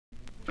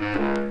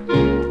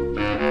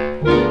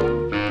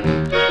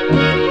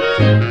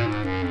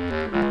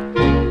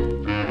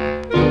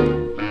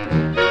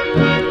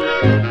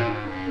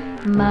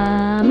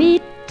Mommy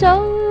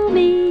told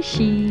me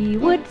she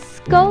would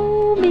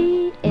scold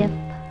me if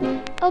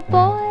a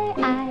boy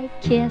I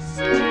kissed,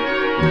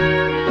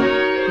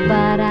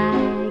 but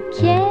I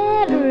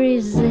can't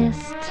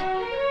resist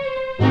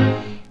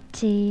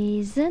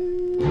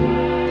teasing.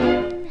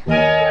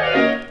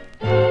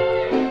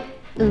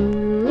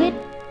 Ooh, it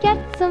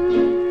gets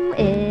 'em,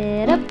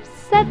 it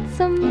upsets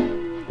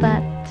 'em,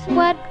 but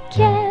what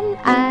can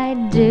I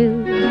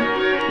do?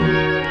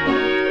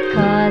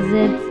 'Cause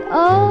it's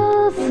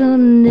all so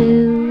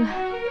new,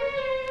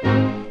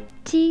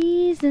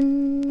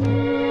 teasing.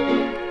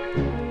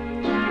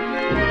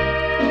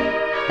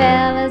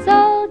 Fellas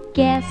all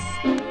guess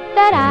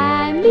that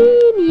I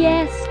mean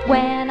yes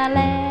when I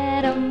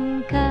let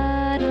 'em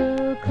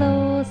cuddle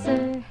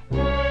closer.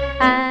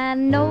 I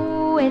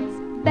know it's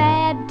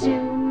bad to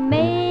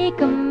make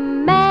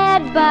 'em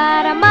mad,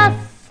 but I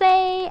must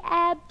say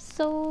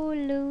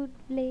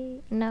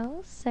absolutely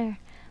no, sir.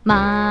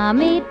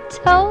 Mommy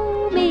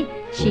told me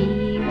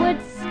she would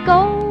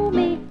scold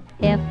me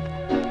if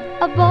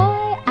a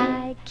boy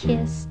I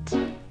kissed,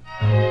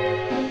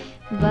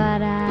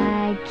 but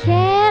I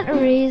can't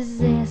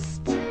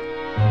resist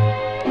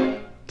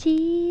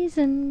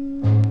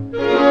teasing.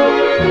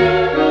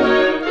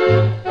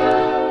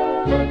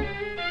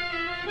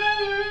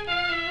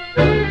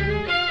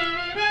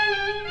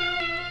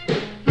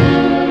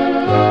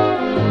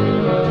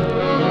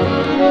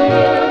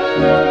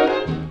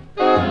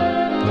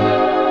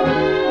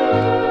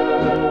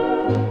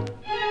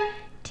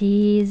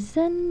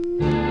 Teasin'.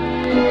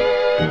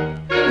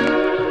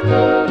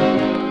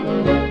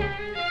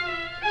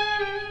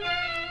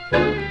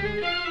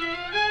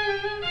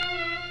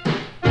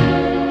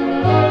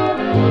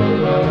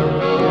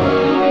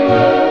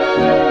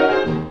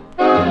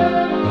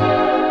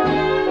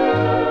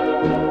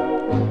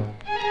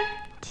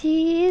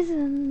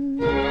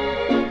 Teasin'.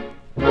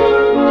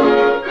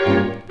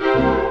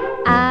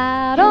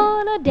 Out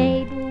on a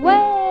date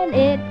when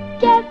it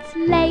gets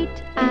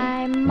late,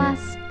 I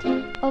must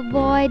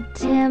avoid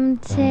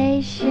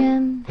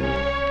temptation.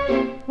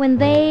 When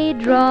they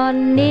draw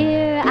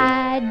near,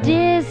 I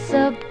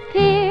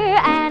disappear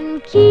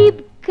and keep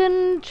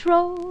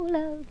control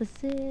of the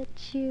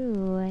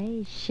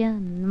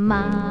situation.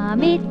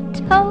 Mommy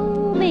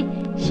told me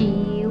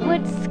she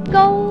would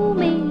scold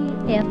me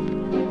if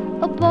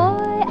a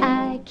boy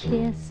I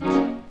kissed,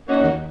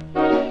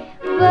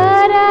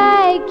 but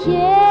I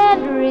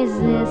can't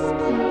resist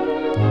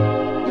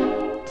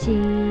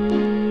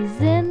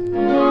teasing.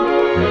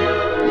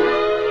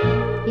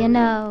 You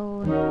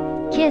know,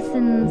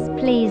 kissin's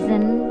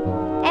pleasing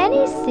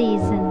any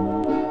season,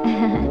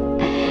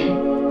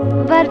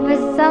 but for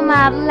some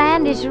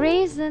outlandish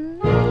reason,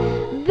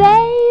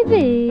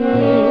 baby,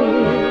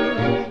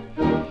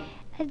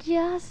 I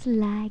just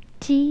like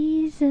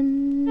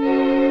teasing.